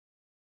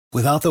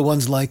Without the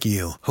ones like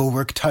you, who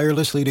work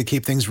tirelessly to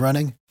keep things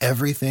running,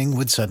 everything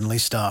would suddenly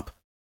stop.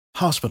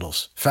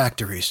 Hospitals,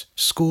 factories,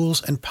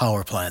 schools, and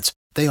power plants,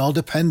 they all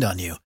depend on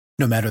you.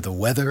 No matter the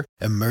weather,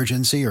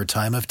 emergency, or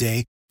time of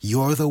day,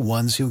 you're the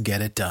ones who get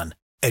it done.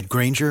 At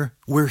Grainger,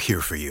 we're here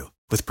for you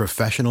with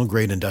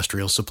professional-grade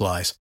industrial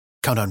supplies.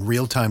 Count on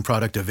real-time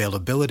product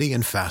availability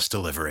and fast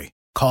delivery.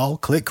 Call,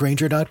 click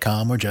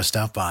Grainger.com, or just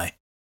stop by.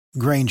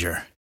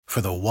 Grainger, for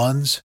the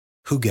ones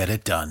who get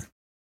it done.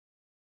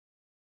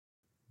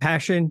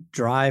 Passion,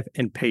 drive,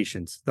 and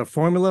patience. The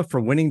formula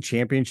for winning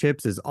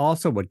championships is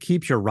also what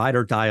keeps your ride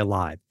or die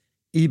alive.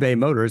 eBay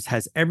Motors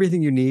has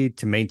everything you need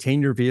to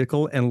maintain your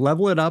vehicle and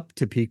level it up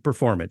to peak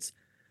performance.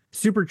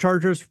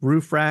 Superchargers,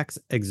 roof racks,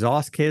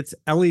 exhaust kits,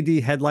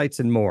 LED headlights,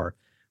 and more.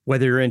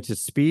 Whether you're into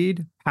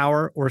speed,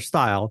 power, or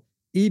style,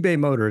 eBay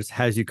Motors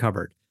has you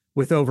covered.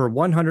 With over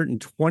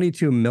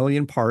 122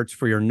 million parts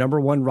for your number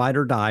one ride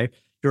or die,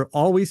 you'll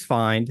always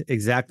find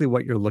exactly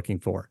what you're looking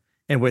for.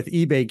 And with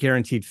eBay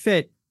Guaranteed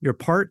Fit, your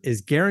part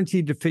is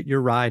guaranteed to fit your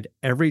ride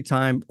every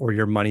time or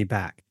your money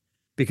back.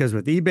 Because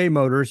with eBay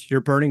Motors, you're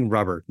burning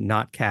rubber,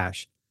 not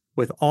cash.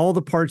 With all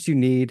the parts you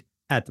need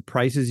at the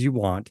prices you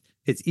want,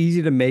 it's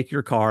easy to make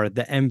your car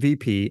the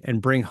MVP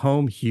and bring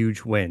home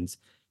huge wins.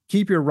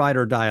 Keep your ride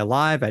or die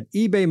alive at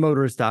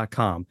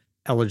ebaymotors.com.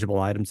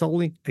 Eligible items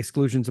only.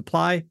 Exclusions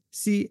apply.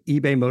 See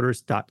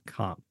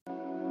ebaymotors.com.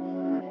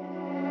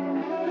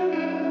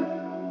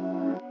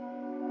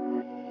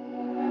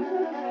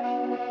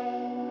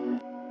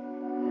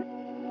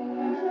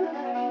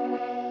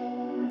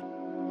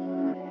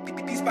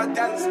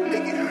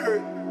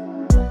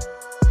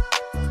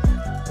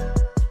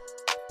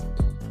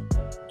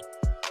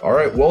 All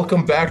right,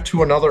 welcome back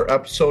to another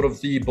episode of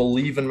the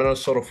Believe in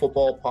Minnesota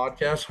Football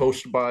podcast,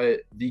 hosted by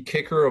the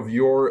kicker of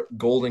your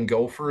Golden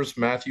Gophers,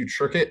 Matthew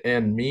Trickett,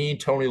 and me,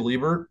 Tony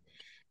Liebert.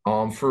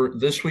 For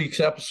this week's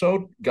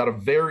episode, got a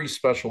very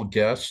special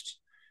guest,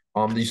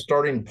 the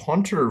starting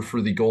punter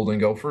for the Golden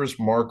Gophers,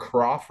 Mark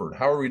Crawford.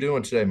 How are we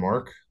doing today,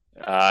 Mark?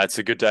 It's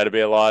a good day to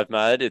be alive,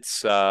 mate.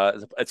 It's a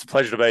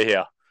pleasure to be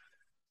here.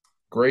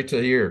 Great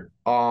to hear.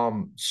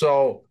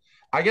 So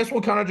I guess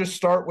we'll kind of just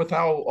start with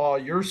how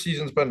your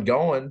season's been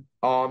going.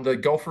 The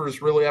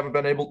Gophers really haven't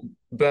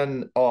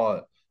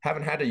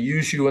haven't had to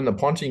use you in the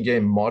punting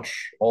game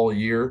much all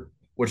year,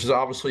 which is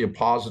obviously a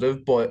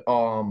positive. But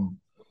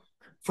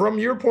from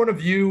your point of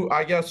view,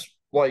 I guess,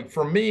 like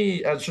for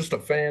me as just a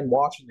fan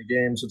watching the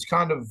games, it's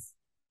kind of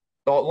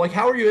like,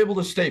 how are you able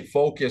to stay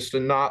focused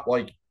and not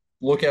like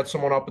look at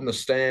someone up in the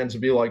stands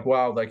and be like,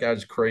 wow, that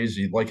guy's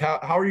crazy? Like,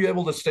 how are you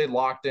able to stay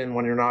locked in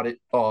when you're not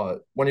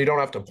when you don't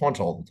have to punt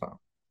all the time?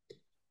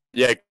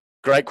 Yeah,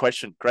 great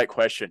question. Great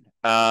question.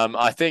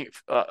 I think,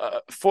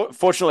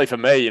 fortunately for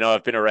me,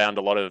 I've been around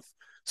a lot of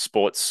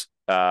sports,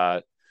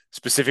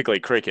 specifically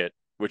cricket,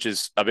 which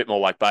is a bit more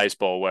like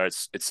baseball, where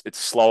it's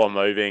slower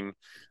moving.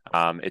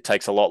 It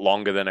takes a lot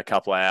longer than a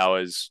couple of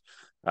hours,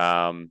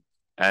 and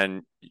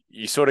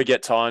you sort of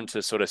get time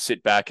to sort of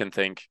sit back and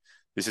think,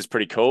 this is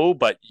pretty cool,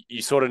 but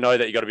you sort of know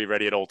that you got to be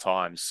ready at all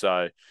times.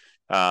 So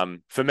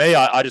for me,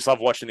 I just love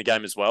watching the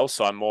game as well.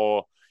 So I'm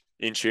more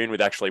in tune with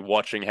actually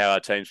watching how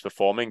our team's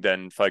performing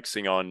than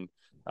focusing on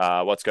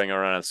what's going on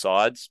around our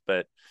sides.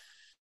 But,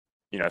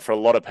 for a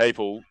lot of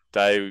people,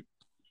 they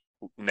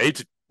need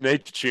to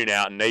tune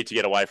out and need to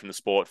get away from the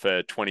sport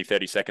for 20,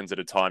 30 seconds at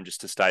a time just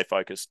to stay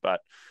focused.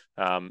 But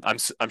I'm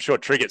sure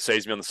Triggett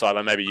sees me on the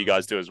sideline. Maybe you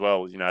guys do as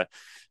well.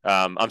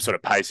 I'm sort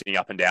of pacing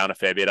up and down a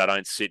fair bit. I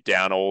don't sit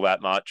down all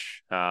that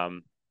much.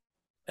 And,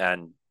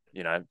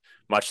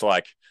 much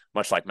like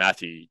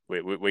Matthew,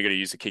 we got to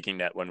use the kicking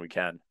net when we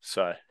can.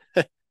 So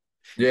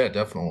yeah,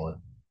 definitely.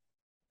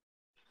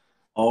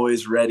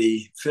 Always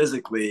ready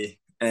physically.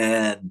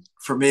 And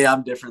for me,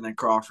 I'm different than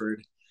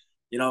Crawford.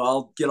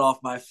 I'll get off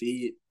my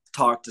feet,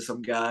 talk to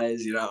some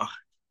guys,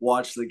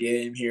 watch the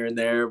game here and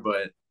there.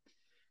 But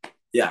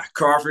yeah,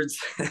 Crawford's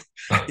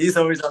he's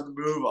always on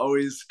the move,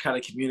 always kind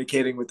of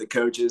communicating with the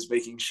coaches,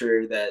 making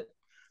sure that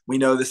we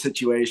know the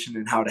situation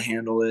and how to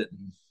handle it.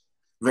 And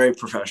very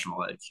professional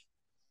like.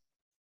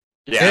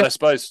 Yeah, and I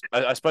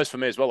suppose for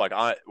me as well, like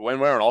when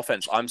we're on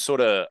offense, I'm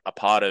sort of a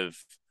part of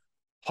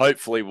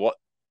hopefully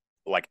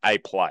a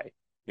play.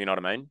 You know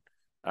what I mean?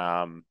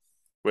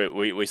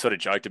 We sort of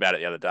joked about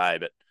it the other day,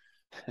 but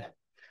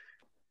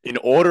in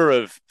order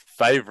of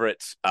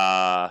favorite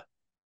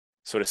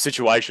sort of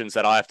situations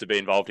that I have to be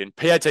involved in,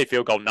 PAT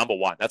field goal number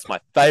one. That's my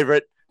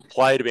favorite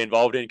play to be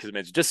involved in because it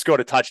means just scored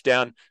a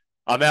touchdown.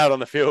 I'm out on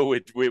the field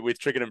with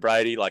Trickett and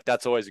Brady. Like,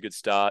 that's always a good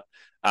start.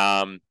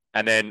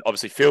 And then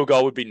obviously field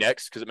goal would be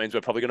next because it means we're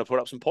probably going to put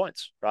up some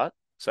points, right?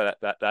 So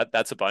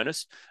that's a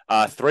bonus.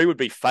 3 would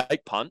be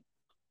fake punt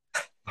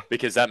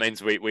because that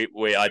means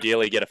we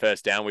ideally get a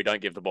first down. We don't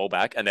give the ball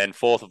back. And then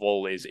 4th of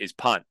all is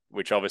punt,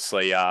 which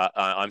obviously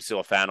I'm still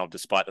a fan of,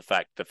 despite the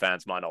fact the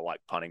fans might not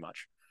like punting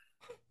much.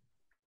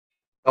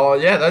 Oh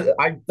yeah,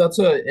 that's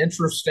an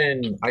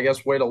interesting, I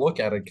guess, way to look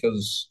at it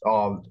because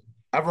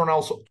everyone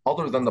else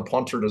other than the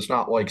punter does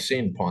not like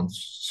seeing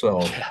punts.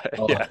 So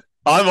Yeah.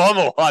 I'm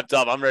all hyped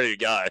up. I'm ready to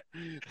go.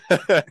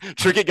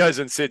 Trickett goes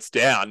and sits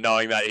down,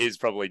 knowing that he's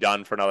probably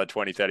done for another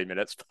 20, 30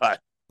 minutes. But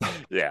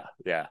yeah,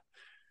 yeah.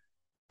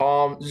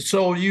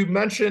 So you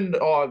mentioned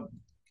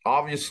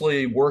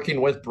obviously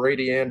working with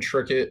Brady and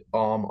Trickett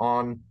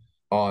on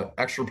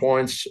extra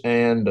points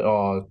and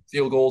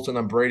field goals, and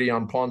then Brady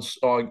on punts.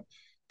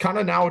 Kind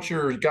of now it's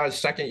your guys'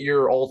 second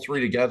year, all three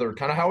together.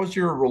 Kind of how is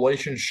your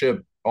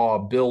relationship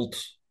built,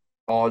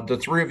 the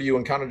three of you,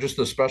 and kind of just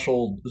the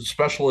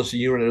specialist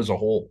unit as a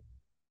whole?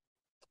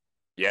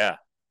 Yeah.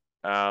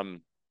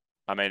 Um,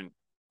 I mean,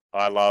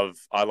 I love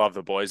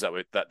the boys that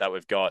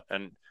we've got,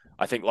 and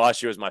I think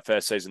last year was my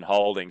first season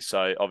holding,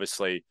 so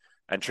obviously,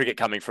 and Trickett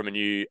coming from a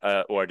new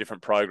or a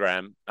different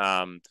program,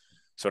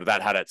 sort of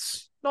that had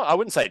its no, I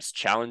wouldn't say it's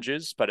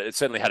challenges, but it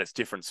certainly had its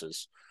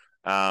differences.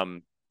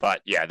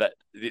 But yeah, that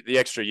the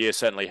extra year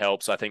certainly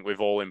helps. I think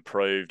we've all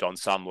improved on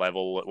some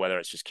level, whether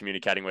it's just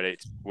communicating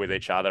with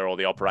each other or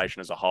the operation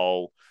as a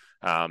whole.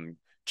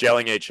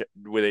 Gelling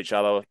with each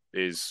other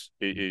is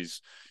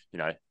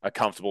a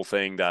comfortable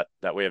thing that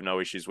we have no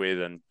issues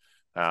with, and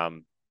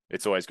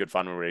it's always good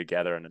fun when we're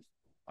together. And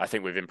I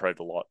think we've improved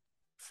a lot,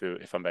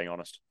 if I'm being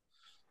honest.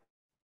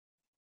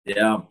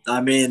 Yeah,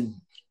 I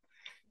mean,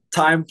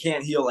 time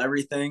can't heal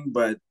everything,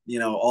 but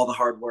all the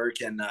hard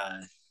work and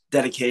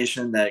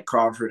dedication that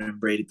Crawford and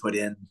Brady put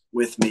in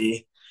with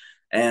me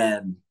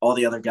and all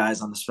the other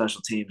guys on the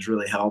special teams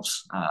really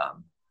helps.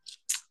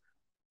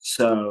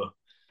 So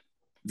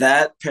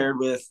that paired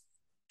with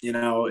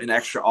an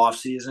extra off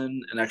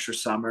season, an extra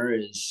summer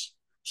is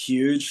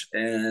huge,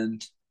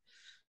 and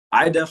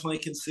I definitely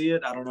can see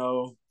it. I don't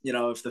know,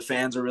 if the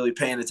fans are really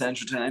paying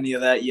attention to any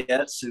of that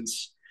yet,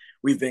 since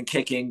we've been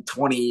kicking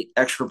 20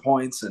 extra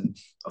points and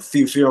a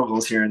few field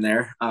goals here and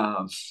there.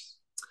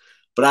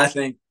 But I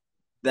think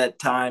that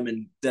time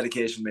and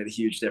dedication made a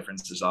huge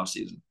difference this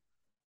offseason.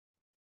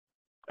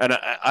 And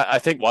I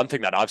think one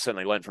thing that I've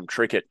certainly learned from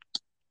Trickett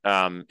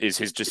is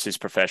his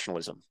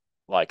professionalism,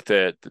 like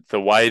the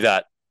way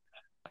that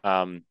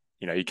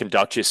you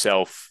conduct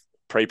yourself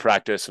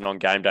pre-practice and on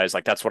game days.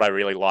 Like that's what I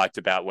really liked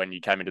about when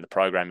you came into the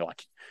program.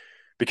 Like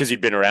because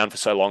you'd been around for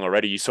so long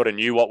already, you sort of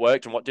knew what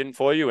worked and what didn't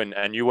for you,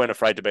 and you weren't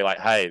afraid to be like,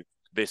 hey,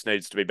 this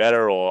needs to be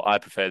better, or I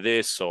prefer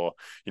this, or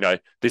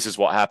this is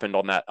what happened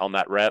on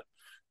that rep.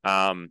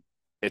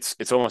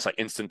 It's almost like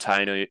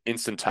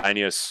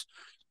instantaneous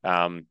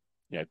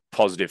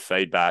positive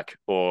feedback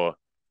or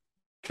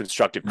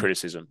constructive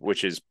criticism,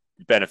 which is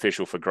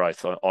beneficial for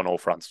growth on all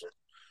fronts.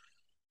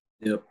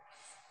 Yep.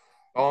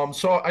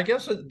 So I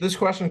guess this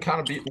question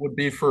would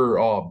be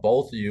for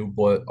both of you,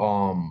 but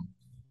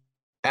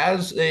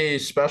as a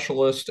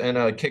specialist and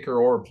a kicker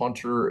or a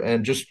punter,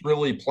 and just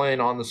really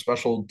playing on the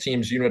special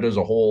teams unit as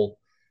a whole,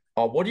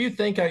 what do you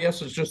think, I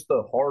guess, is just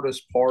the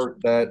hardest part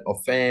that a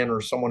fan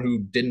or someone who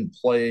didn't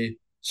play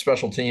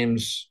special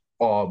teams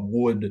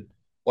would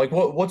like?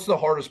 What's the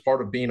hardest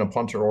part of being a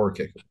punter or a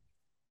kicker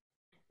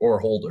or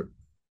a holder?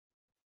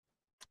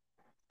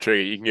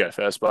 Trigger, you can go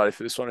first, buddy,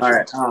 for this one. All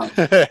right.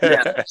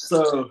 Yeah.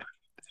 So,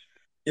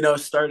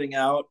 starting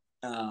out,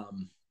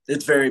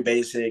 it's very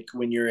basic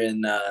when you're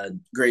in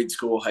grade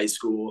school, high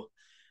school.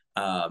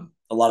 A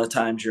lot of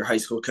times your high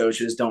school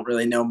coaches don't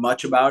really know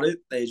much about it.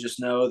 They just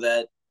know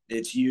that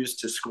it's used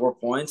to score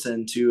points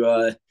and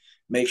to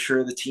make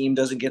sure the team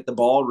doesn't get the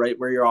ball right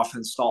where your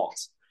offense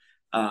stalls.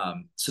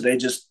 So they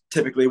just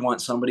typically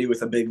want somebody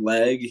with a big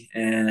leg,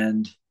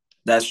 and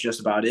that's just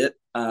about it.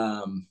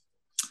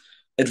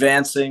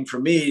 Advancing for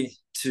me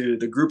to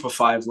the group of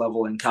five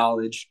level in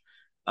college,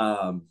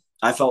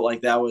 I felt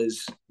like that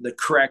was the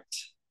correct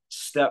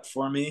step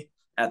for me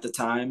at the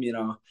time.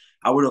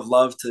 I would have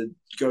loved to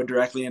go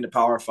directly into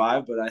Power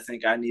Five, but I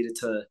think I needed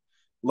to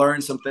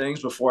learn some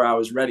things before I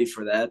was ready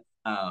for that.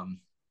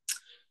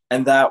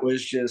 And that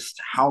was just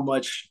how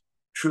much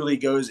truly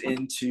goes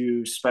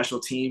into special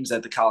teams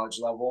at the college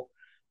level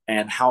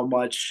and how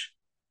much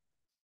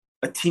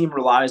a team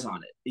relies on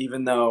it,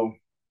 even though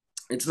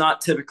it's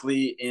not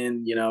typically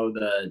in,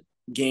 the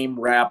game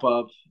wrap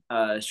up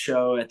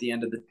show at the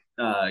end of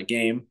the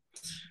game.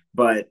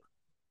 But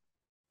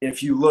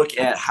if you look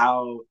at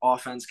how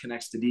offense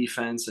connects to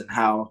defense and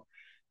how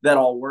that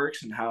all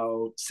works and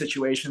how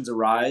situations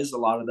arise, a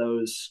lot of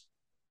those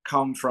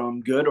come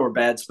from good or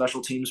bad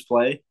special teams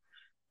play.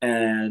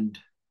 And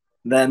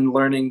then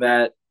learning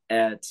that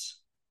at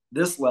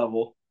this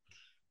level,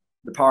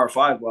 the Power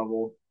Five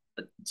level,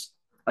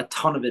 a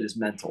ton of it is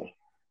mental.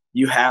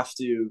 You have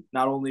to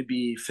not only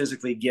be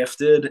physically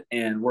gifted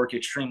and work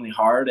extremely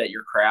hard at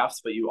your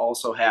craft, but you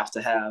also have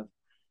to have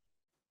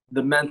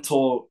the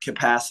mental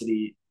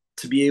capacity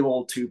to be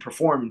able to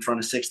perform in front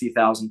of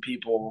 60,000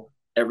 people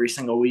every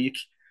single week.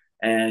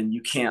 And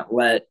you can't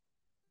let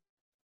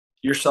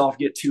yourself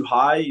get too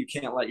high. You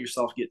can't let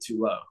yourself get too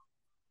low.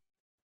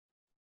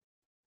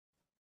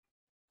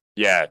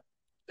 Yeah.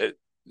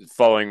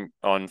 Following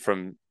on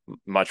from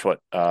much what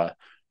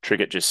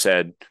Trickett just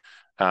said,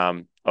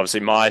 obviously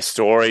my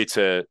story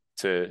to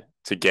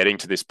getting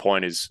to this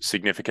point is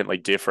significantly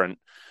different.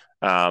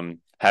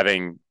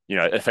 Having,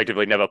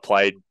 effectively never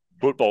played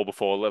football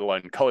before, let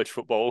alone college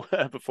football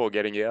before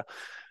getting here.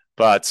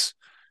 But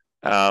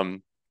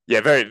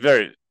yeah, very,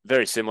 very,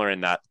 very similar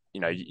in that,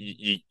 you know,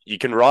 you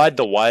can ride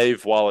the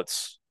wave while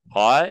it's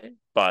high,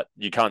 but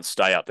you can't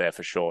stay up there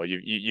for sure.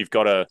 You've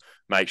got to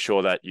make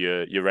sure that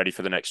you're ready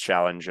for the next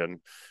challenge, and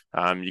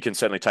you can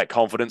certainly take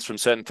confidence from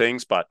certain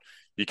things, but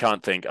you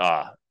can't think,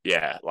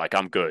 yeah, like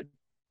I'm good.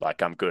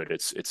 Like I'm good.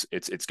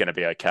 It's going to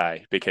be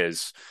okay,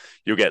 because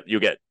you'll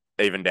get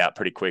evened out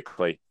pretty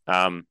quickly.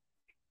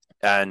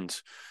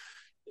 And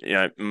you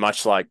know,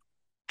 much like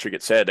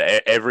Trickett said,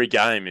 every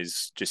game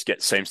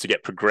seems to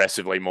get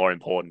progressively more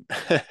important.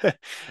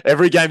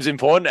 Every game's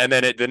important, and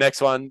then the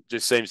next one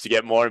just seems to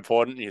get more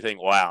important. And you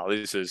think, wow,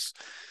 this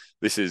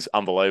is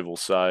unbelievable.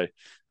 So,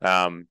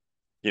 you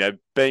know,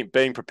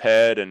 being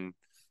prepared and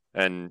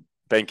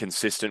being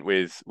consistent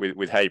with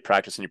how you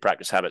practice and your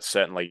practice habits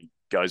certainly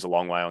goes a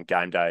long way on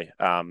game day.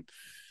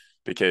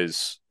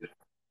 Because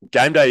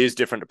game day is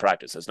different to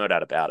practice. There's no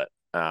doubt about it.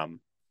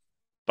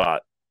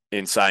 But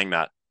in saying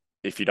that,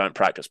 if you don't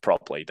practice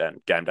properly,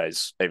 then game day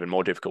is even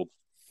more difficult.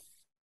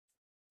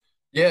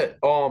 Yeah.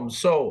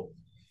 So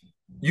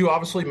you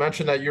obviously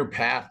mentioned that your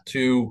path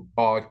to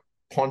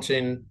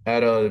punting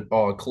at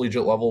a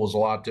collegiate level was a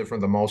lot different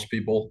than most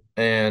people,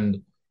 and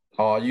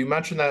you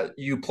mentioned that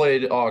you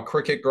played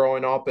cricket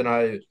growing up, and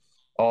I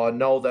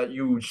know that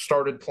you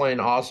started playing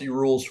Aussie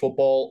rules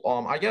football.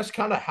 I guess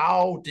kind of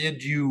how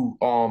did you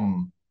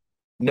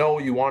know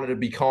you wanted to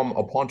become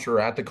a punter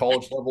at the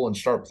college level and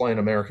start playing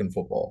American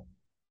football?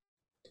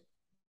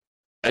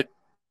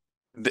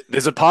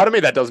 There's a part of me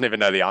that doesn't even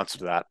know the answer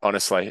to that,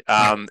 honestly.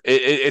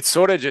 It's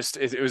sort of just,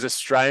 it was a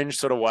strange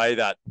sort of way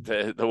that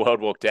the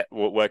world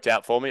worked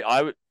out for me.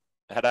 I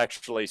had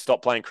actually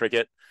stopped playing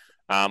cricket.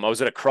 I was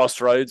at a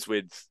crossroads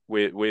with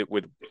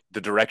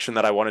the direction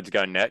that I wanted to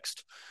go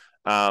next.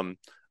 I've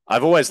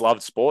always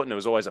loved sport, and it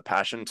was always a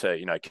passion to,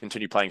 you know,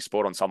 continue playing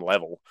sport on some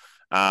level.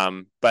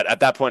 But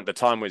at that point, the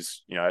time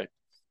was, you know,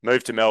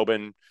 move to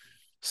Melbourne,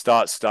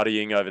 start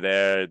studying over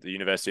there at the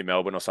University of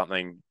Melbourne or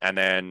something, and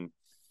then,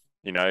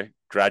 you know,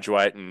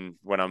 graduate and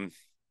when I'm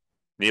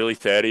nearly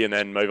 30, and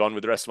then move on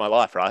with the rest of my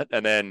life, right?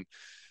 And then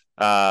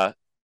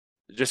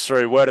just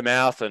through word of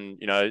mouth and,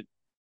 you know,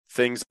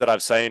 things that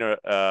I've seen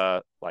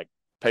like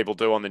people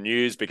do on the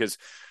news, because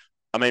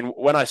I mean,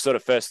 when I sort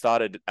of first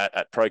started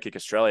at Pro Kick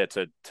Australia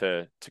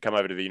to come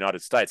over to the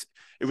United States,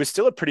 it was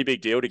still a pretty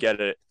big deal to get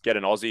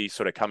an Aussie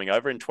sort of coming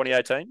over in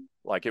 2018.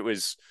 Like it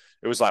was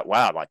like,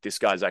 wow, like this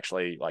guy's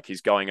actually, like,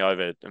 he's going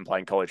over and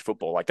playing college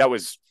football. Like that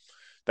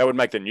would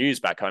make the news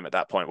back home at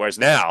that point. Whereas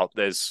now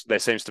there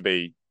seems to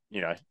be,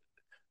 you know,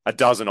 a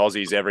dozen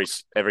Aussies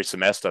every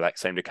semester that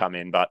seem to come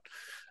in. But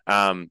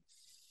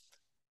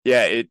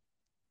yeah,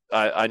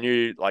 I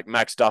knew like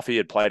Max Duffy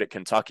had played at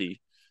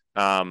Kentucky.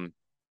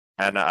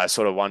 And I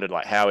sort of wondered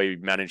like how he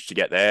managed to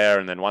get there.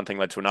 And then one thing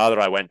led to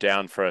another. I went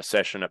down for a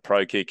session at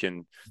Pro Kick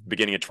in the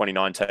beginning of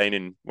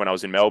 2019 when I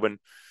was in Melbourne.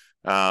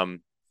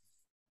 And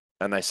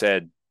they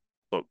said,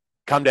 look,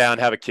 come down,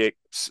 have a kick,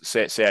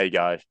 see how you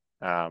go.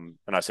 And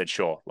I said,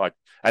 sure. Like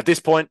at this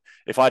point,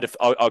 if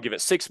I'll give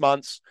it 6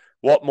 months.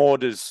 What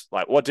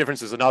difference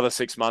does another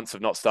 6 months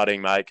of not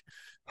studying make?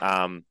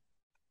 And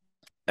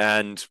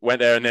went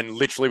there, and then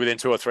literally within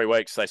 2 or 3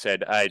 weeks, they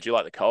said, hey, do you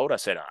like the cold? I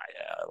said,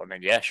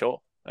 yeah,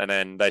 sure. And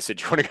then they said,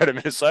 do you want to go to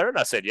Minnesota? And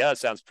I said, yeah, it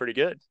sounds pretty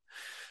good.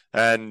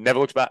 And never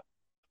looked back.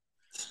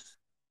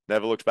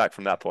 Never looked back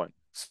from that point.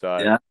 So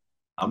yeah,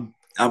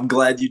 I'm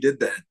glad you did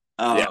that.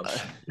 Yeah.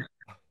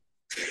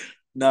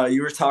 No,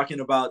 you were talking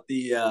about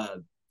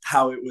the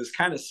how it was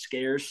kind of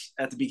scarce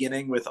at the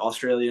beginning with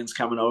Australians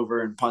coming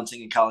over and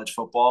punting in college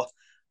football.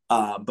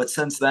 But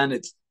since then,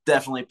 it's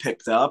definitely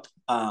picked up.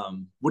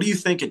 What do you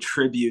think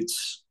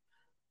attributes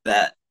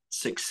that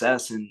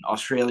success in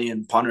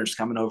Australian punters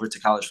coming over to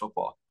college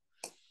football?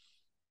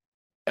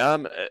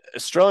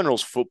 Australian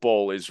rules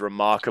football is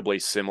remarkably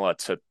similar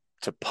to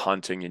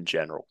punting in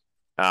general.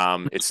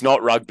 It's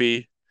not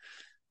rugby.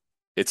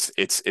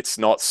 It's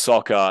not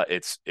soccer.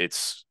 It's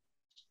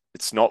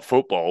not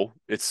football.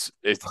 It's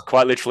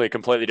quite literally a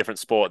completely different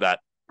sport that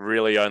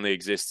really only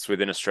exists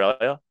within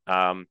Australia.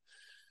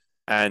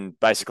 And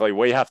basically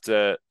we have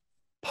to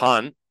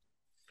punt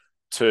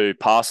to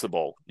pass the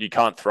ball. You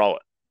can't throw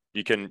it.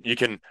 You can,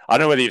 I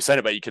don't know whether you've seen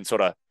it, but you can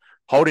sort of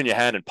hold in your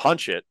hand and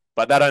punch it,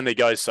 but that only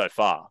goes so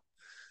far.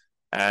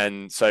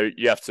 And so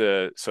you have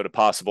to sort of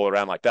pass the ball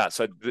around like that.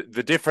 So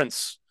the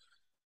difference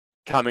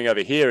coming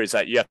over here is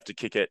that you have to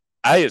kick it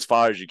A, as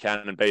far as you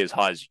can, and B, as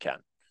high as you can.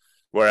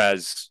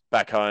 Whereas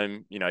back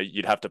home, you know,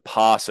 you'd have to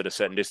pass at a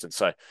certain distance.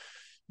 So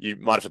you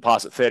might have to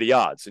pass at 30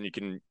 yards,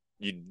 and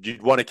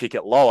you'd want to kick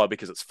it lower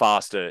because it's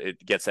faster.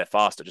 It gets there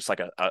faster. Just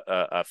like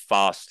a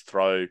fast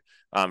throw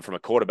from a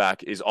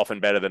quarterback is often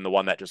better than the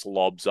one that just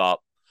lobs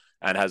up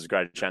and has a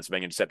greater chance of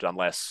being intercepted,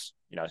 unless,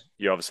 you know,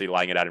 you're obviously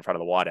laying it out in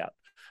front of the wideout.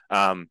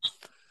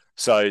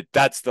 So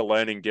that's the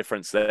learning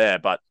difference there.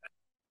 But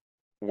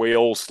we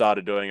all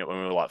started doing it when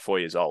we were like 4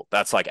 years old.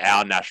 That's like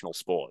our national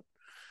sport.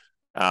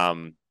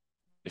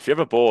 If you're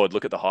ever bored,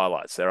 look at the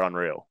highlights. They're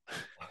unreal.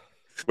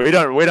 We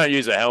don't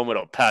use a helmet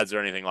or pads or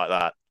anything like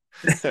that.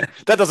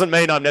 That doesn't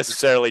mean I'm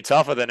necessarily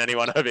tougher than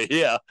anyone over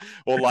here,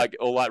 or like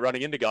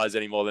running into guys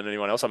any more than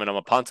anyone else. I mean, I'm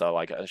a punter.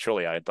 Like,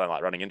 surely I don't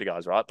like running into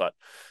guys, right? But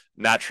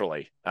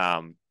naturally,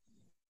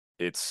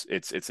 it's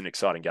an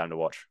exciting game to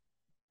watch.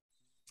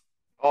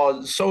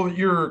 So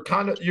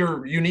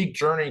your unique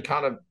journey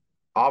kind of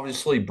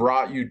obviously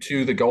brought you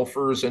to the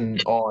Gophers,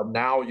 and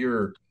now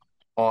you're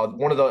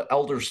one of the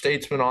elder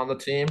statesmen on the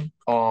team.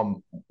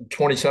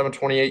 27,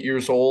 28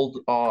 years old.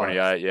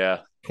 28, yeah,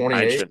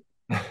 28. ancient,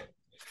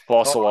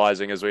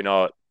 fossilizing as we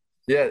know it.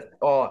 Yeah.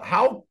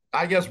 How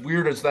I guess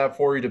weird is that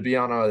for you to be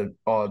on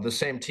the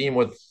same team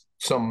with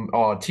some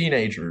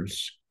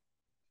teenagers?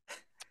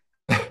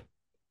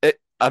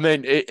 I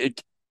mean,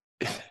 it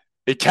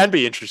can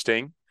be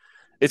interesting.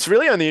 It's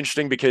really only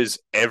interesting because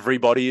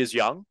everybody is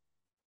young.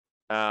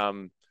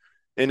 Um,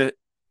 in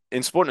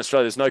sport in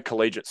Australia, there's no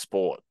collegiate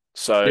sport.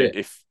 So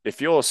Yeah.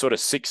 if you're sort of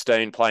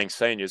 16 playing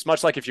seniors,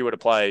 much like if you were to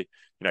play,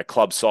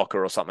 club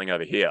soccer or something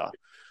over here,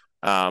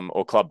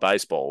 or club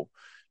baseball,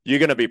 you're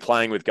going to be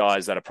playing with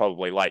guys that are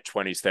probably late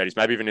 20s, 30s,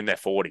 maybe even in their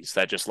 40s.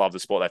 They just love the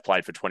sport. They've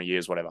played for 20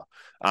 years, whatever.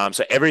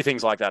 So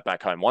everything's like that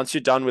back home. Once you're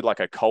done with like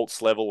a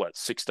Colts level at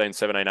 16,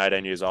 17,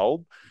 18 years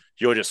old,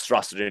 you're just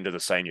thrusted into the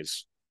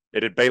seniors.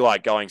 It'd be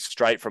like going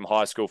straight from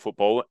high school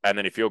football. And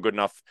then if you're good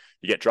enough,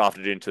 you get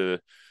drafted into,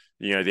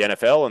 the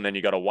NFL, and then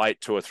you got to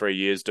wait 2 or 3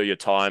 years, do your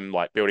time,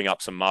 like building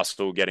up some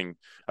muscle, getting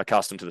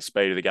accustomed to the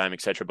speed of the game,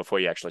 etc., before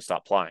you actually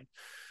start playing.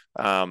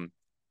 And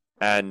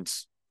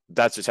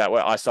that's just how it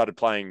worked. I started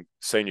playing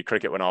senior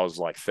cricket when I was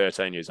like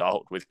 13 years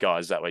old with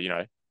guys that were,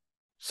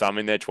 some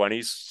in their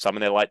 20s, some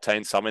in their late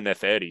teens, some in their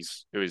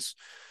 30s.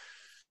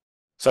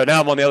 So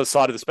now I'm on the other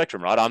side of the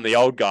spectrum, right? I'm the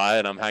old guy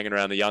and I'm hanging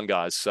around the young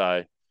guys.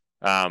 So,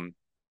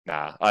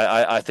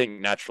 I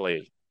think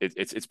naturally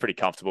it's pretty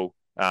comfortable.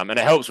 And it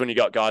helps when you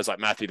got guys like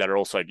Matthew that are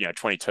also,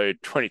 22,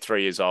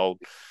 23 years old.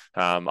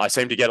 I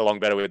seem to get along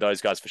better with those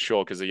guys for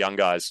sure, because the young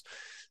guys,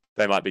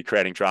 they might be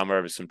creating drama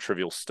over some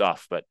trivial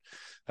stuff, but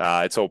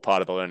it's all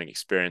part of the learning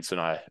experience,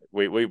 and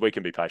we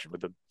can be patient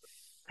with them.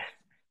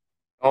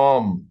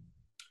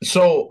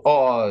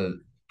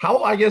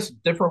 How I guess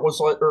different was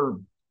like, or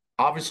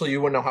obviously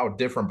you wouldn't know how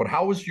different, but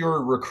how was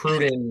your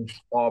recruiting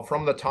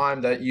from the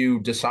time that you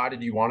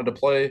decided you wanted to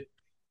play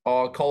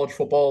college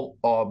football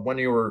when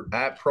you were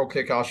at Pro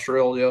Kick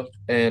Australia,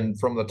 and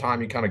from the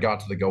time you kind of got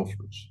to the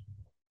Gophers?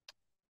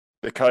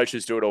 The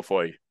coaches do it all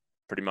for you,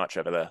 pretty much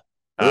over there.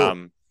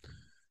 Really?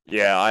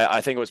 Yeah, I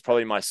think it was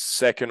probably my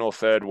second or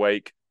third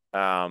week.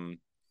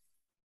 The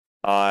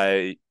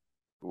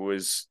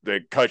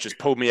coaches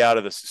pulled me out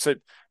of the. So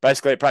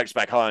basically, at practice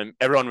back home,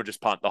 everyone would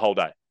just punt the whole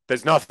day.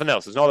 There's nothing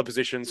else. There's no other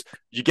positions.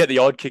 You get the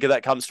odd kicker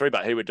that comes through,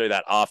 but he would do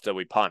that after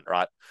we punt,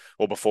 right?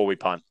 Or before we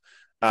punt.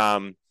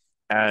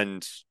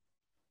 And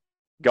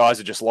guys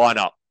would just line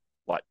up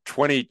like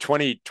 20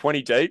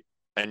 deep,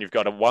 and you've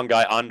got one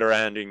guy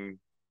underhanding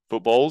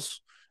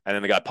footballs, and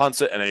then the guy punts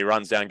it, and then he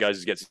runs down,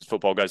 gets his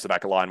football, goes to the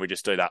back of the line. We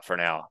just do that for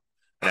an hour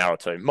or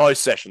two.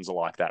 Most sessions are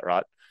like that,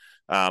 right?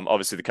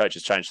 Obviously, the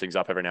coaches change things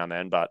up every now and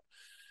then, but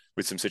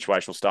with some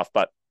situational stuff.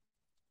 But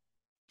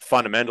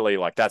fundamentally,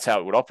 like, that's how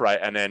it would operate.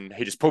 And then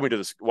he just pulled me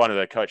to one of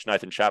the coach,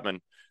 Nathan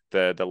Chapman,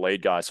 the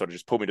lead guy, sort of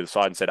just pulled me to the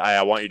side and said, "Hey,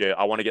 I want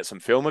to get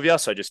some film of you.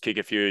 So just kick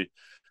a few.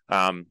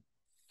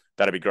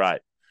 That'd be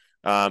great."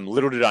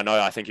 Little did I know,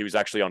 I think he was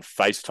actually on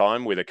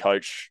FaceTime with a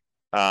coach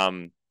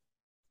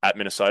at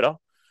Minnesota.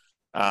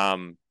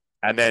 And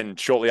then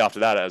shortly after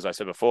that, as I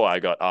said before, I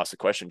got asked the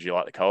question, "Do you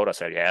like the cold?" I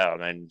said, "Yeah, I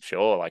mean,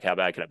 sure. Like, how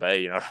bad can it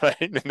be?" You know what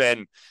I mean?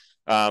 And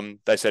then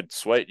they said,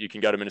 "Sweet, you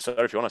can go to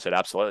Minnesota if you want." I said,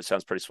 "Absolutely,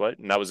 sounds pretty sweet."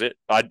 And that was it.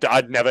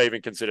 I'd never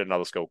even considered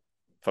another school,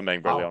 if I'm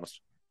being brutally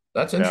honest.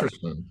 That's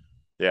interesting.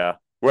 Yeah.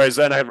 Whereas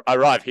then I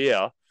arrive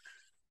here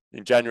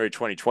in January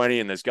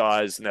 2020, and there's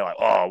guys, and they're like,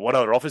 "Oh, what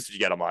other offers did you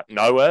get?" I'm like,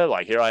 "Nowhere.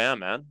 Like, here I am,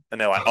 man."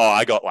 And they're like, "Oh,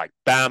 I got like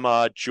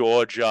Bama,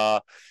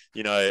 Georgia,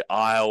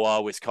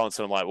 Iowa,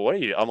 Wisconsin." I'm like, "What are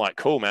you?" I'm like,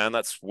 "Cool, man.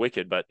 That's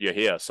wicked, but you're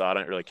here, so I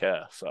don't really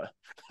care." So,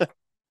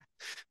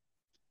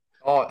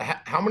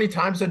 How many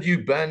times had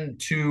you been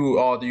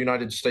to the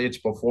United States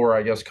before,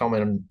 I guess,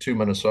 coming to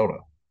Minnesota?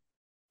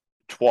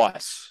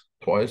 twice.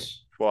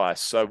 Twice.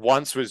 So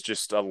once was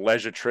just a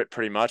leisure trip,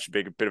 pretty much, a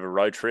bit of a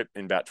road trip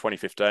in about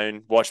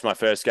 2015. Watched my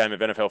first game of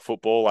NFL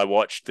football. I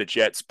watched the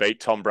Jets beat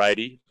Tom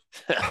Brady.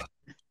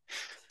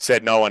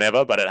 Said no one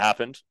ever, but it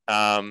happened.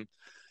 And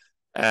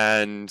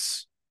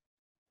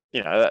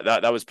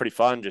that was pretty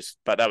fun.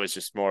 But that was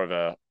just more of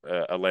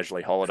a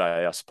leisurely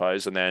holiday, I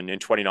suppose. And then in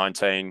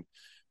 2019,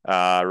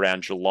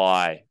 around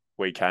July,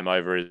 we came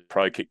over as a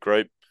Pro Kick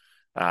group,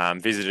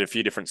 visited a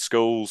few different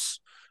schools.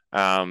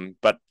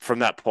 But from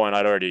that point,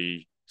 I'd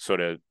already sort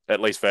of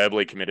at least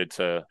verbally committed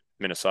to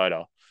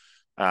Minnesota.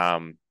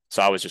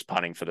 So I was just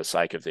punting for the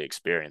sake of the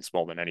experience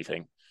more than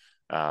anything.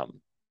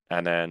 And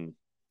then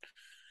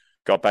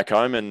got back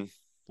home and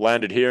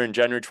landed here in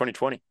January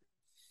 2020.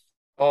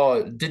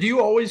 Did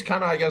you always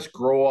kind of, I guess,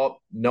 grow up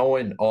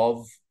knowing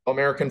of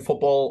American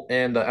football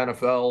and the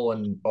NFL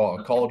and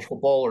college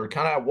football, or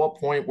kind of at what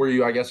point were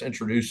you, I guess,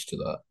 introduced to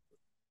that?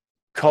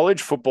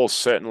 College football's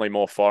certainly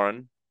more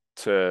foreign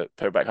to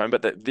people back home,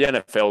 but the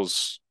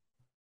NFL's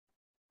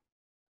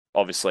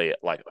obviously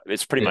like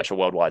it's pretty much a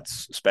worldwide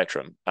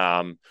spectrum.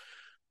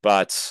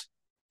 But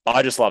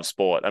I just love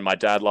sport, and my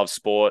dad loves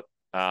sport.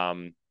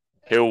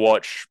 He'll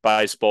watch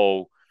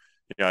baseball,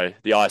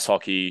 the ice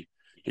hockey.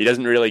 He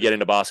doesn't really get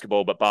into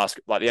basketball, but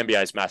like the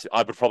NBA is massive.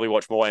 I would probably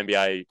watch more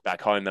NBA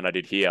back home than I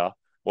did here,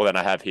 or than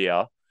I have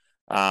here.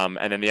 And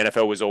then the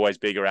NFL was always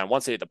big around.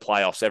 Once they hit the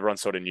playoffs, everyone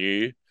sort of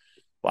knew,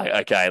 like,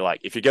 okay,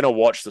 like if you're going to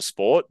watch the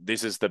sport,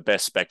 this is the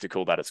best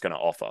spectacle that it's going to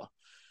offer.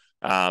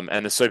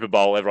 And the Super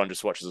Bowl, everyone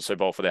just watches the Super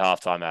Bowl for the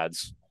halftime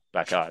ads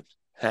back home.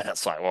 And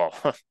it's like, well,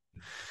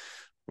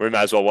 we may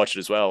as well watch it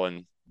as well.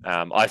 And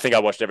I think I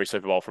watched every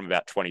Super Bowl from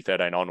about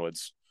 2013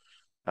 onwards.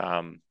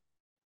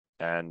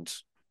 And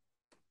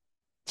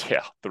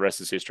yeah, the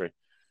rest is history.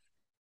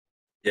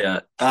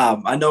 Yeah.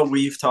 I know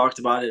we've talked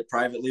about it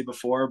privately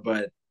before,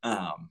 but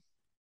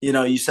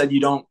you said you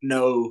didn't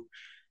know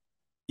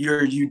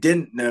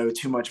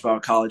too much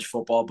about college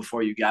football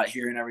before you got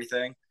here and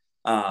everything.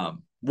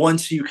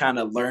 Once you kind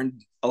of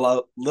learned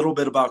little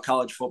bit about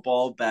college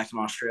football back in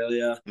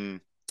Australia,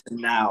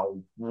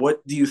 now,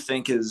 what do you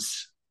think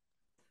has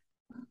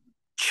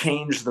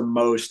changed the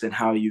most in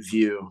how you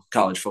view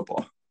college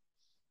football?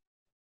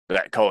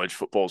 That college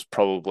football is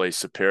probably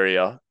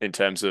superior in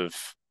terms of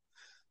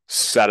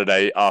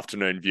Saturday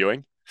afternoon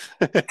viewing.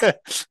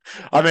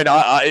 I mean,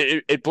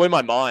 it blew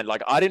my mind.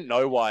 Like, I didn't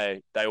know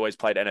why they always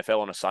played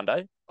NFL on a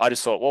Sunday. I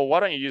just thought, well,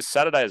 why don't you use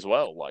Saturday as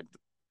well? Like,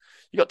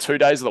 you got 2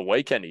 days of the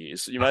weekend to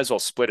use. You may as well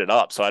split it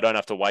up so I don't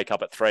have to wake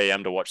up at 3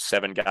 a.m. to watch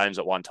 7 games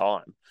at one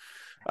time.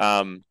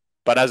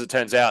 But as it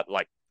turns out,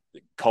 like,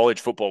 college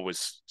football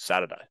was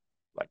Saturday.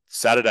 Like,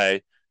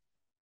 Saturday,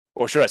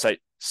 or should I say,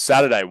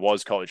 Saturday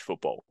was college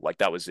football. Like,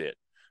 that was it.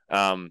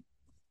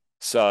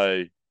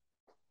 So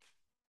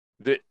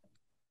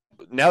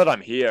now that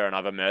I'm here and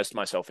I've immersed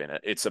myself in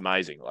it, it's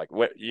amazing. Like,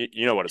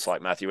 you know what it's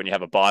like, Matthew, when you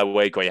have a bye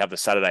week or you have the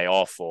Saturday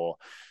off or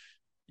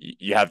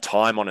you have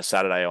time on a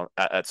Saturday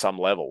at some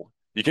level,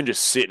 you can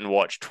just sit and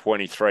watch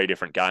 23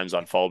 different games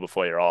unfold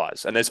before your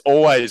eyes. And there's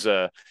always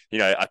a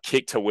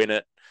kick to win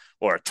it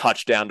or a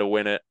touchdown to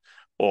win it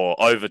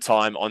or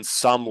overtime on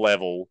some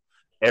level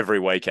every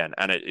weekend.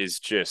 And it is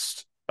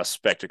just a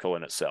spectacle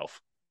in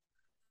itself.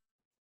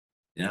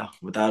 Yeah,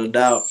 without a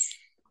doubt.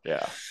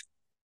 Yeah.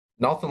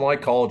 Nothing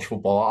like college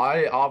football.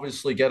 I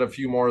obviously get a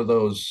few more of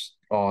those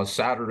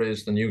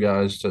Saturdays than you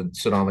guys to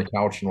sit on the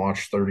couch and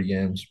watch 30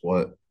 games,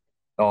 but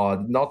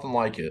nothing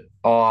like it.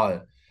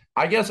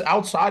 I guess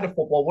outside of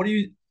football,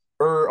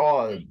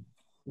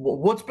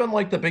 what's been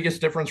like the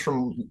biggest difference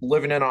from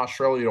living in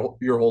Australia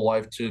your whole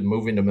life to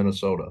moving to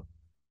Minnesota?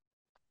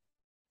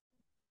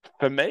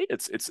 For me,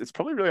 it's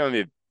probably really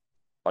only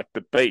like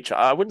the beach.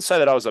 I wouldn't say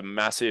that I was a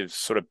massive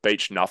sort of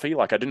beach nuffy.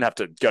 Like, I didn't have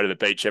to go to the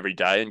beach every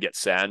day and get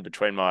sand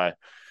between my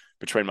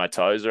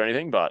toes or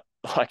anything, but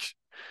like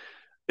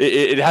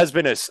it has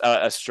been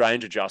a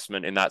strange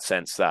adjustment in that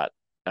sense that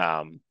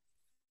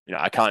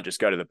I can't just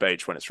go to the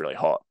beach when it's really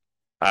hot.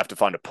 I have to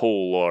find a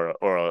pool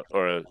or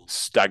a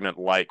stagnant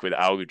lake with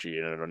algae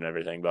in it and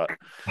everything. But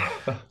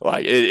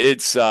like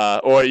it's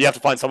or you have to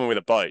find someone with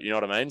a boat. You know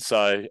what I mean?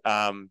 So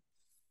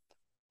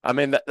I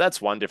mean that's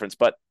one difference.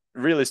 But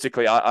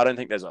realistically, I don't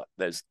think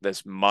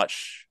there's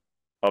much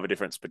of a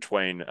difference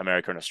between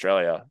America and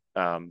Australia.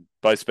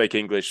 Both speak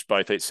English,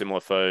 both eat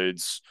similar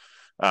foods,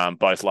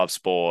 both love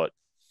sport.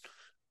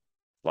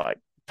 Like,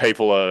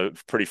 people are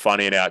pretty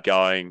funny and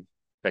outgoing.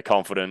 They're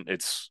confident.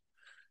 It's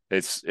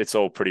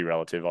all pretty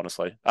relative,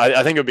 honestly.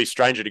 I think it would be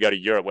stranger to go to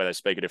Europe where they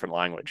speak a different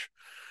language.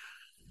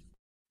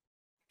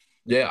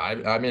 Yeah,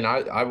 I mean,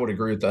 I would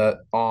agree with that.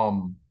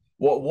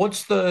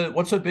 What's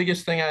the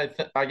biggest thing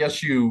I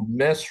guess you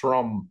miss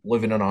from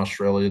living in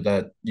Australia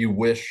that you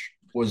wish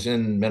was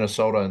in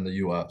Minnesota and the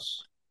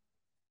U.S.?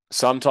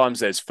 Sometimes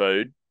there's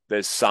food.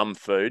 There's some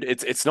food.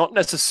 It's not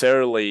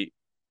necessarily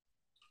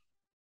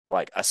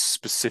like a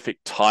specific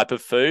type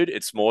of food.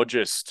 It's more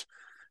just,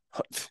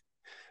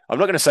 I'm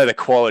not going to say the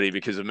quality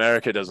because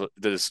America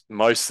does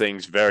most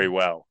things very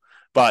well.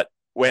 But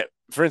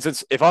for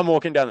instance, if I'm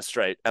walking down the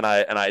street and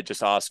I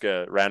just ask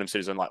a random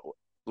citizen, like,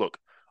 look,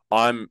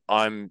 I'm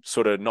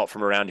sort of not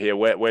from around here.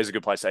 Where's a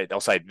good place to eat?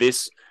 They'll say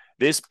this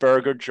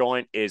burger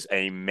joint is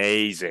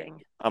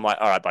amazing. I'm like,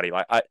 all right, buddy.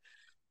 Like,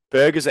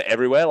 burgers are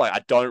everywhere. Like,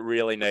 I don't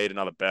really need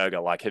another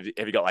burger. Like, have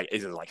you got like,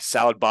 is it like a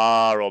salad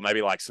bar or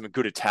maybe like some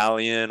good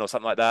Italian or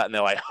something like that? And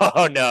they're like,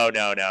 oh no,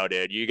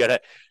 dude, you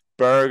gotta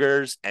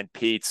burgers and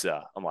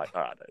pizza. I'm like,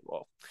 all right, dude,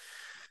 well,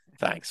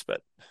 thanks,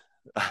 but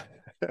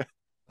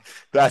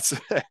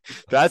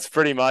that's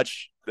pretty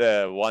much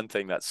the one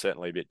thing that's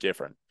certainly a bit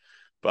different.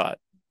 But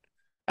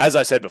as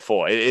I said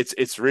before,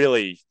 it's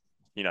really,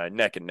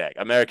 neck and neck.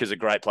 America's a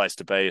great place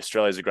to be.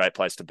 Australia's a great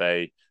place to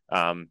be.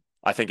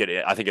 I think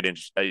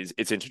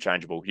it's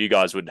interchangeable. You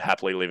guys would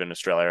happily live in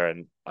Australia,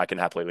 and I can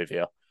happily live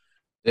here.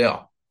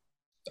 Yeah,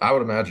 I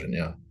would imagine.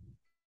 Yeah.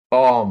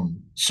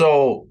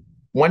 So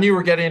when you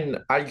were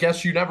I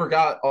guess you never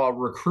got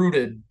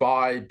recruited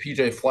by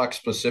PJ Fleck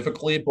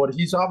specifically, but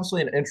he's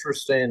obviously an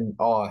interesting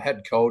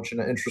head coach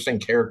and an interesting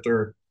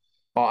character.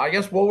 I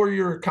guess what were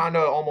your kind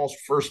of almost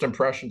first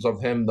impressions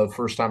of him the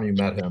first time you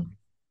met him?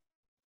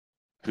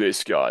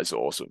 This guy's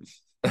awesome.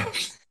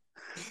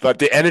 But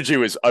the energy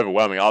was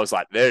overwhelming. I was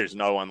like, there's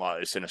no one like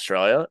this in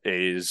Australia. It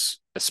is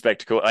a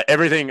spectacle. Like,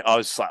 everything, I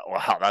was like,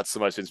 wow, that's the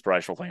most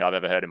inspirational thing I've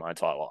ever heard in my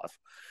entire life.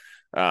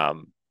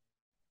 Um,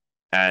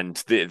 and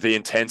the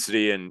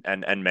intensity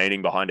and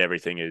meaning behind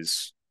everything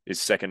is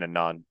second to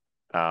none.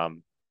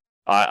 Um,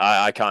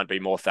 I can't be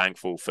more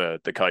thankful for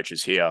the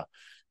coaches here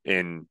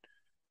in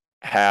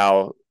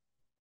how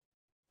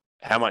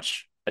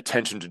much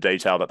attention to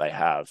detail that they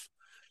have.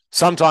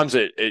 Sometimes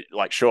it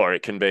like sure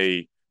it can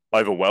be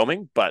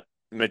overwhelming, but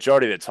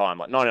majority of the time,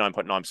 like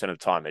 99.9% of the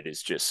time, it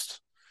is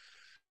just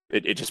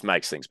it just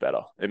makes things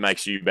better. It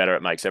makes you better.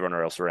 It makes everyone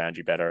else around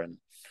you better,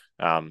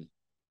 and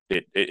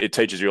it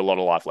teaches you a lot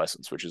of life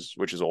lessons, which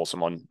is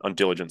awesome on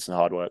diligence and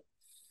hard work.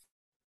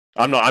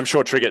 I'm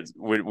sure Triggett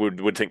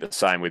would think the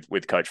same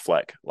with Coach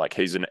Fleck. Like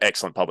he's an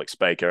excellent public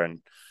speaker, and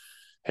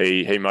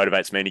he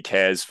motivates me and he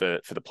cares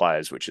for the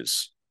players, which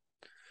is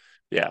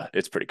yeah,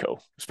 it's pretty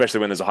cool,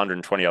 especially when there's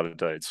 120 other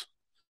dudes.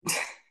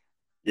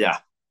 Yeah,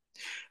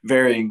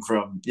 varying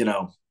from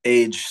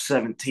age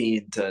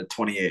 17 to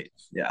 28.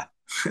 Yeah.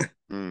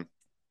 Mm.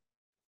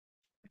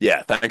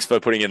 Yeah, thanks for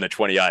putting in the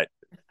 28.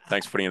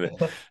 Thanks for putting in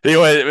the. He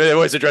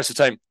always address the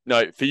team.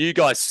 No, for you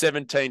guys,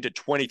 17 to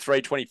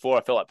 23, 24,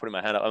 I felt like putting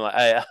my hand up. I'm like,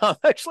 hey, I'm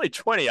actually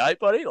 28,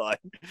 buddy. Like,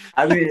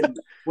 I mean,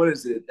 what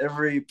is it?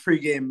 Every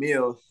pregame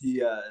meal,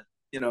 he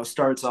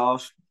starts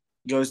off,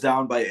 goes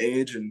down by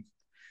age, and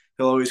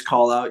he'll always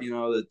call out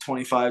the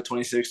 25,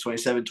 26,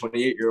 27,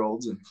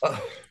 28-year-olds, and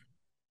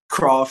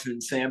Croft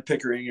and Sam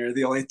Pickering are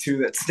the only two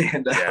that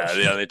stand out. Yeah,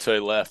 the only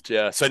two left.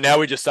 Yeah. So now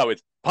we just start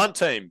with punt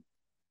team.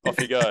 Off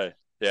you go.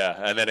 Yeah,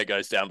 and then it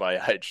goes down by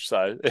age.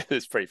 So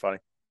it's pretty funny.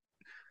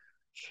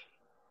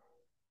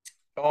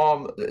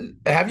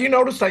 Have you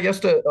noticed, I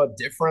guess, a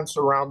difference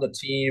around the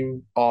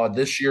team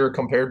this year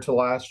compared to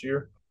last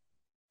year?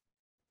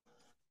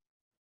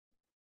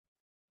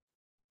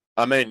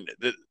 I mean,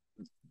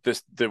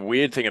 the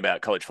weird thing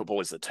about college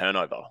football is the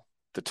turnover.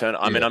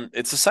 I mean,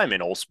 it's the same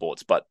in all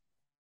sports, but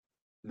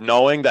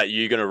knowing that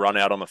you're going to run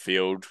out on the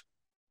field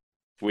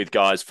with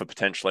guys for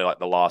potentially like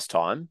the last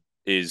time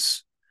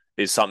is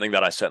something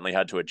that I certainly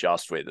had to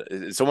adjust with.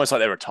 It's almost like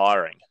they're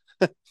retiring.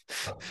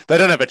 They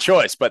don't have a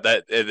choice, but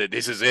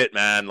this is it,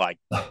 man. Like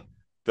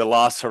the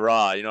last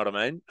hurrah, you know what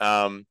I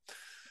mean?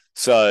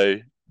 So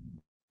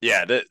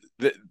yeah,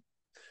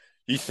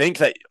 you think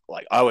that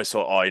like I always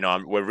thought,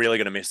 we're really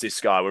going to miss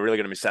this guy, we're really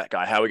going to miss that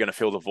guy. How are we going to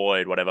fill the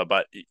void, whatever?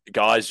 But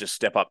guys just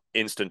step up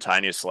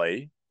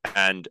instantaneously,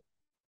 and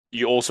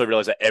you also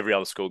realize that every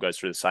other school goes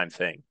through the same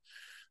thing.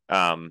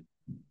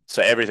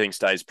 So everything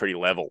stays pretty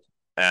level,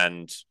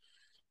 and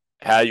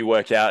how you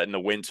work out in the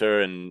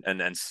winter and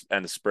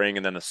the spring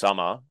and then the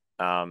summer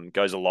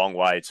goes a long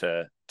way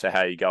to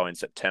how you go in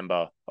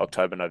September,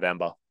 October,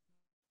 November,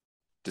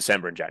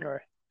 December, and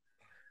January.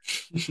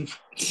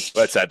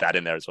 Let's add that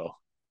in there as well.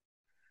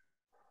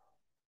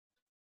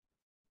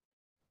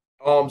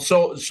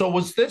 So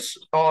was this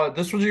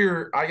was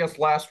your, I guess,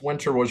 last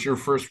winter was your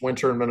first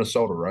winter in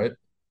Minnesota, right?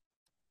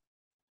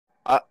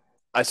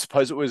 I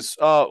suppose it was.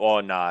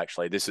 Oh no,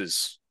 actually,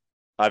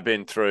 I've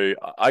been through.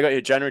 I got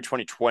here January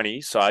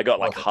 2020, so I got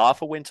like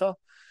half a winter.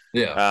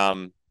 Yeah.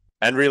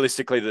 And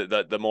realistically,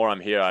 the more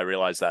I'm here, I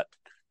realize that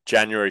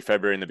January,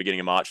 February, and the beginning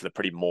of March are the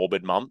pretty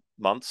morbid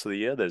months of the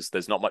year.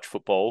 There's not much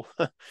football.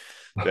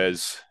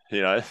 there's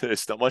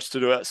not much to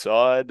do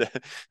outside,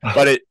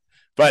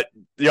 but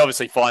you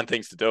obviously find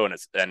things to do,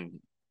 and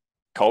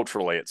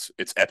culturally,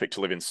 it's epic to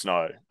live in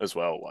snow as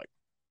well. Like,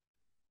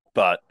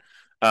 but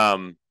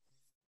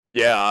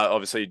yeah,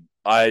 obviously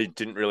I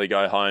didn't really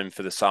go home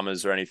for the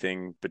summers or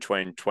anything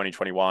between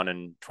 2021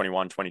 and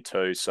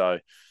 21-22. So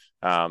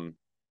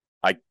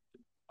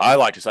I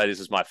like to say this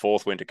is my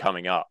fourth winter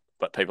coming up,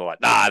 but people are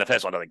like, nah, the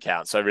first one doesn't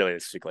count. So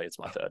realistically, it's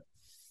my third.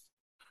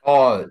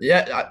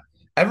 Yeah.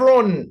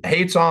 Everyone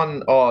hates on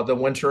the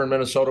winter in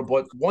Minnesota,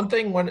 but one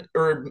thing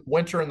or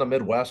winter in the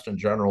Midwest in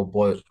general,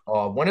 but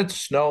when it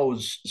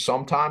snows,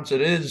 sometimes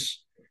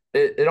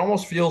it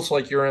almost feels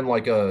like you're in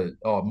like a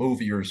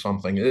movie or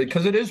something,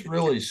 because it is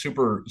really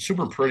super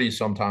super pretty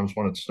sometimes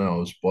when it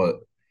snows. But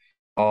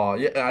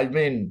yeah, I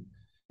mean,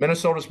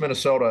 Minnesota's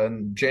Minnesota,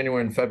 and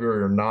January and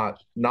February are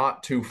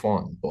not too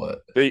fun,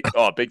 but big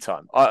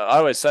time. I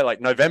always say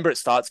like November it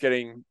starts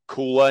getting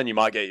cooler and you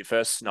might get your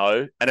first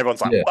snow, and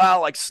everyone's like, yeah.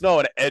 wow, like snow,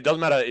 and it doesn't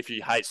matter if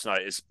you hate snow.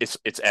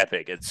 It's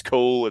epic. It's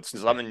cool. It's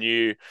something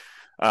new.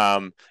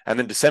 And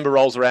then December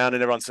rolls around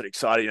and everyone's sort of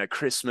excited.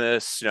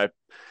 Christmas.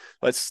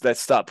 Let's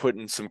start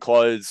putting some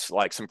clothes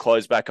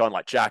back on,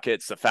 like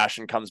jackets. The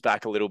fashion comes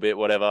back a little bit,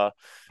 whatever.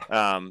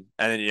 And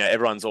then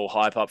everyone's all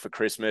hype up for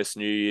Christmas,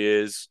 New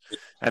Year's,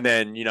 and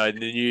then the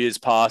New Year's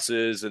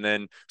passes, and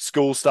then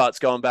school starts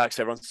going back,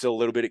 so everyone's still a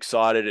little bit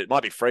excited. It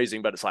might be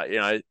freezing, but it's like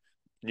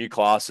new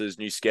classes,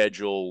 new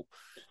schedule,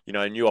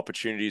 new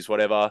opportunities,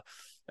 whatever.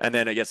 And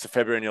then it gets to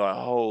February and you're like,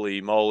 holy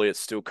moly, it's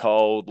still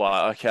cold.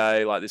 Like,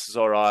 okay, like this is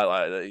all right.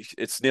 Like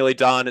it's nearly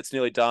done. It's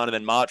nearly done. And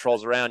then March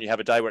rolls around. You have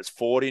a day where it's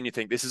 40 and you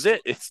think, this is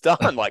it. It's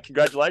done. Like,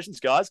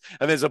 congratulations, guys.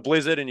 And there's a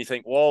blizzard and you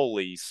think,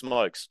 holy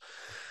smokes.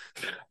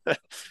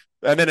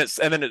 and then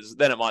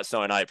it might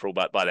snow in April,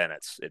 but by then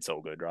it's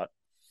all good, right?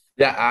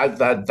 Yeah,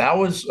 that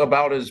was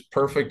about as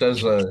perfect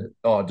as a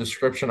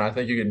description I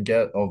think you can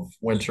get of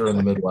winter in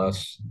the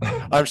Midwest.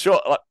 I'm sure.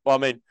 Well, I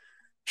mean,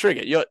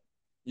 Trigger,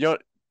 you've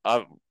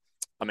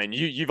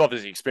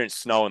obviously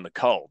experienced snow and the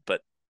cold,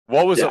 but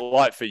what was it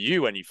like for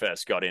you when you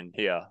first got in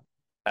here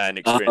and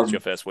experienced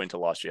your first winter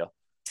last year?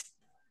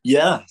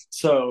 Yeah.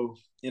 So,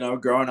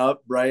 growing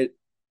up right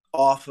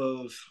off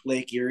of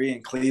Lake Erie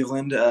in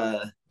Cleveland,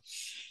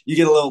 you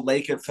get a little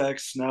lake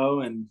effect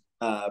snow and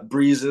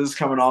breezes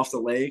coming off the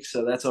lake.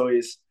 So that's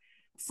always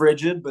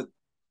frigid, but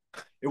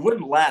it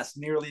wouldn't last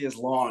nearly as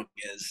long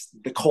as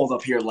the cold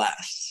up here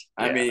lasts.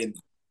 Yeah. I mean,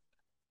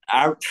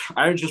 I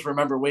just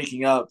remember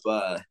waking up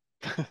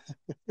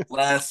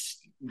last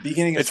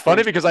beginning of It's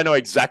funny because I know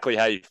exactly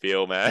how you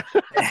feel, man.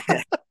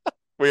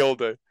 We all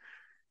do.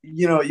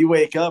 You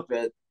wake up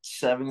at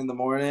 7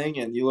 a.m.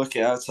 and you look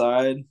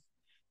outside.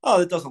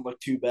 Oh, it doesn't look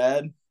too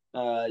bad.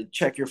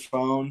 Check your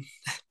phone.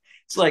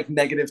 It's like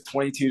negative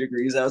 22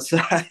 degrees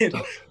outside.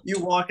 You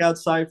walk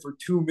outside for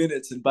 2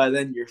 minutes and by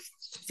then your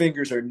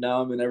fingers are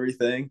numb and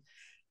everything.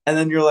 And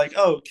then you're like,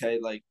 oh, okay,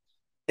 like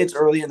it's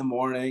early in the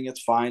morning.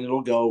 It's fine.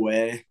 It'll go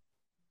away.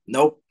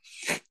 Nope.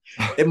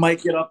 It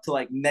might get up to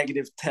like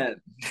negative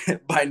 10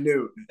 by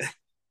noon.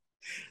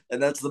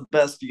 And that's the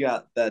best you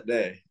got that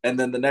day. And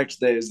then the next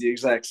day is the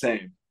exact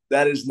same.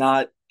 That is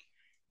not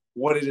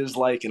what it is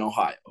like in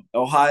Ohio.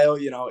 Ohio,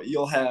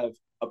 you'll have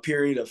a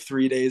period of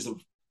 3 days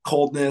of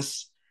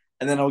coldness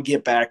and then it'll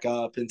get back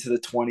up into the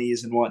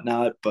 20s and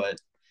whatnot. But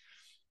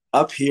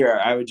up here,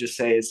 I would just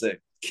say it's a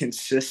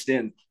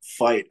consistent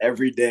fight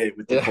every day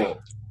with the cold.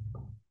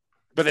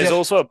 But there's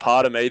also a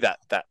part of me that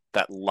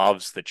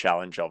loves the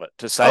challenge of it.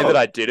 To say that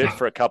I did it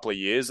for a couple of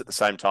years at the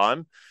same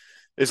time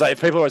is like,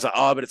 if people are always like,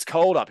 oh, but it's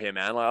cold up here,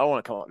 man. Like, I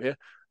want to come up here.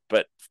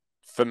 But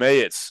for me,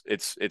 it's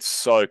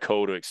so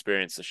cool to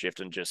experience the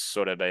shift and just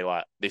sort of be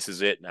like, this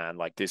is it, man.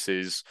 Like, this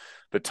is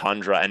the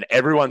tundra and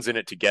everyone's in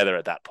it together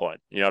at that point.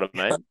 You know what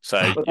I mean?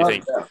 So you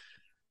think,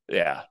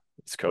 yeah,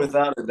 it's cool.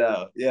 Without a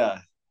doubt. Yeah.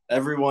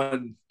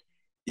 Everyone,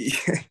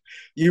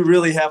 you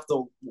really have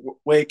to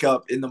wake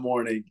up in the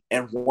morning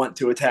and want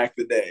to attack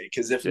the day.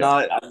 Because if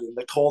not,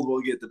 the cold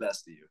will get the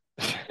best of you.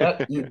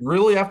 You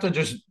really have to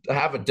just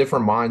have a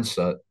different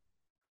mindset.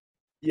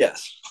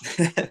 Yes.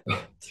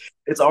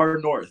 It's our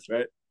north,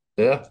 right?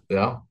 Yeah.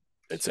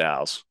 It's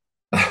ours.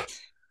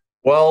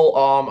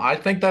 Well, I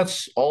think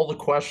that's all the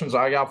questions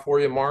I got for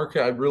you, Mark.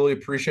 I really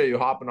appreciate you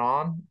hopping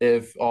on.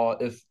 If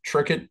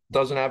Trickett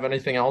doesn't have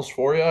anything else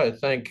for you, I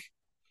think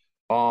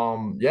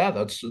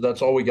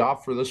that's all we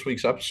got for this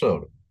week's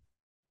episode.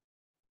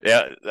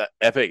 Yeah,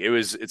 epic.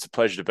 It's a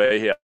pleasure to be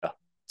here.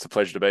 It's a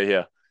pleasure to be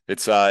here.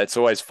 It's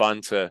always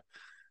fun to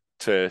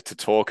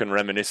talk and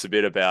reminisce a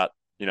bit about,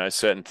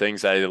 certain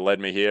things that either led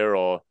me here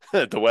or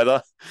the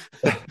weather,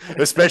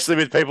 especially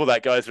with people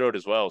that go through it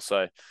as well.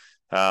 So,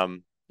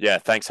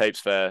 thanks heaps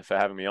for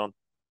having me on.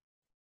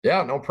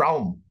 Yeah, no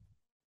problem.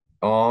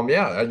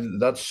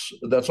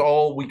 That's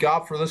all we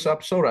got for this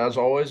episode. As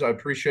always, I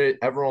appreciate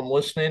everyone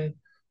listening.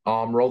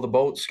 Roll the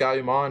boat,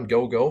 Ski-U-Mah,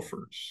 go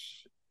Gophers.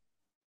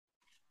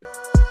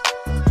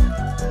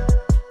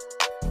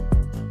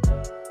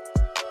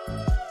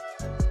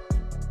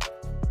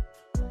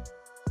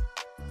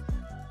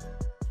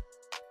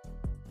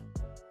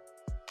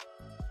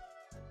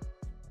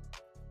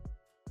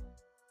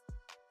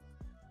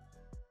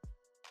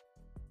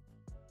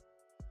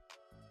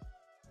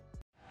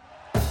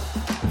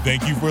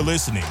 Thank you for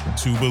listening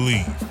to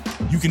Believe.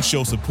 You can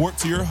show support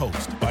to your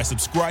host by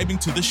subscribing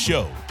to the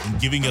show and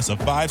giving us a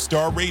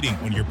 5-star rating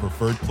on your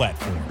preferred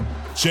platform.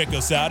 Check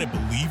us out at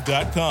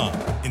Believe.com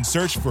and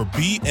search for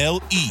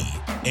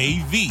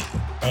BLEAV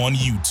on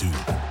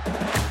YouTube.